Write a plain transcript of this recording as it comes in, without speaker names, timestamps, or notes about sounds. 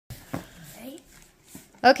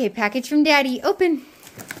Okay, package from Daddy. Open.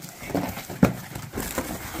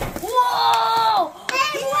 Whoa!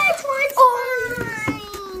 Hey, which one's mine?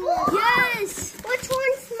 Yes! Which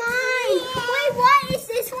one's mine? Wait, what? Is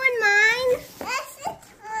this one mine? This is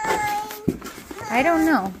mine. I don't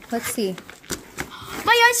know. Let's see.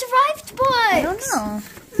 My I survived book! I don't know.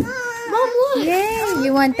 Mom, look! Yay!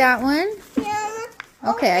 You want that one?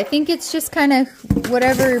 Yeah. Okay, I think it's just kind of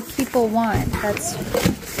whatever people want. That's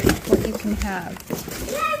what you can have.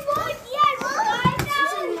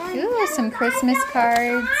 Ooh, some Christmas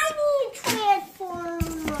cards.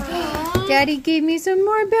 Daddy gave me some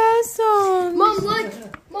more bath salts. Mom, look!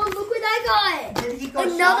 Mom, look what I got!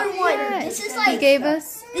 Another one! This is like... He gave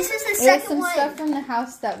us... This is the There's second some one. stuff from the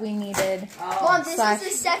house that we needed. Mom, this is the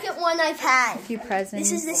second one I've had. A few presents.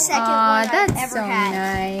 This is the second one I've that's ever so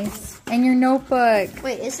had. nice. And your notebook.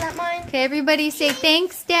 Wait, is that mine? Okay, everybody say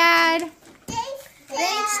thanks, Dad.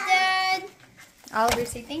 Thanks, Dad. Oliver,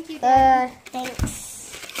 say thank you, Dad. Thanks.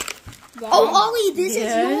 Oh, Ollie, this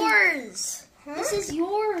Yes. is yours. Huh? This is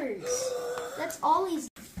yours. That's Ollie's.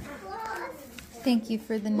 Thank you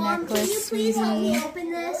for the Mom, can you necklace, please help me sweetie.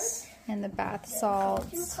 open this? And the bath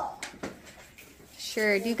salts.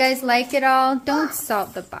 Sure. Do you guys like it all? Don't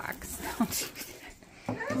salt the box.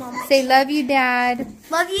 Mom. Say love you, Dad.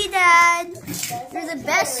 Love you, Dad. You're the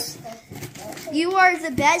best. You are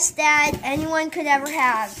the best dad anyone could ever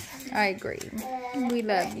have. I agree. We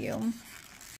love you.